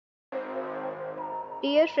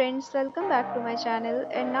Dear friends, welcome back to my channel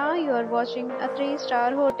and now you are watching a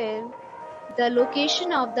 3-star hotel. The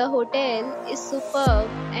location of the hotel is superb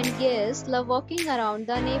and guests love walking around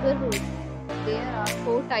the neighborhood. There are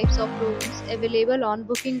 4 types of rooms available on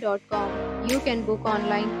booking.com. You can book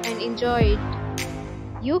online and enjoy it.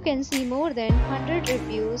 You can see more than 100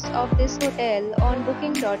 reviews of this hotel on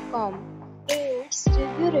booking.com. Its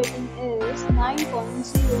review rating is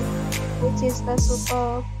 9.0, which is the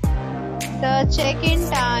superb. The check-in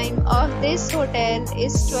time of this hotel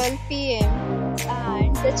is 12 p.m.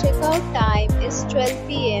 and the checkout time is 12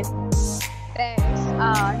 p.m. Pets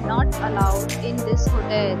are not allowed in this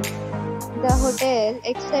hotel. The hotel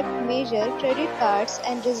accepts major credit cards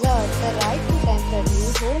and reserves the right to temporarily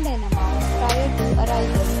hold an amount prior to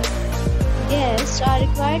arrival. Guests are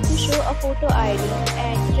required to show a photo ID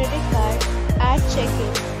and credit card at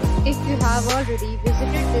check-in. If you have already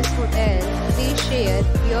visited this hotel, please share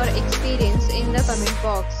your experience in the comment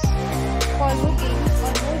box. For booking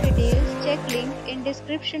or more details, check link in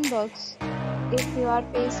description box. If you are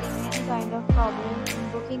facing any kind of problem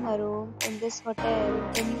in booking a room in this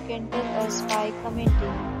hotel, then you can tell us by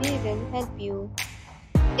commenting. We will help you.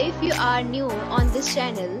 If you are new on this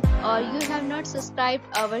channel or you have not subscribed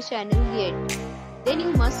our channel yet, then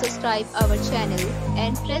you must subscribe our channel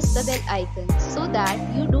and press the bell icon so that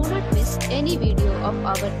you do not miss any video of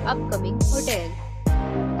our upcoming hotel.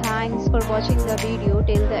 Thanks for watching the video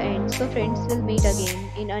till the end. So friends, will meet again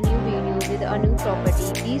in a new video with a new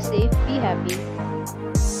property. Be safe, be happy.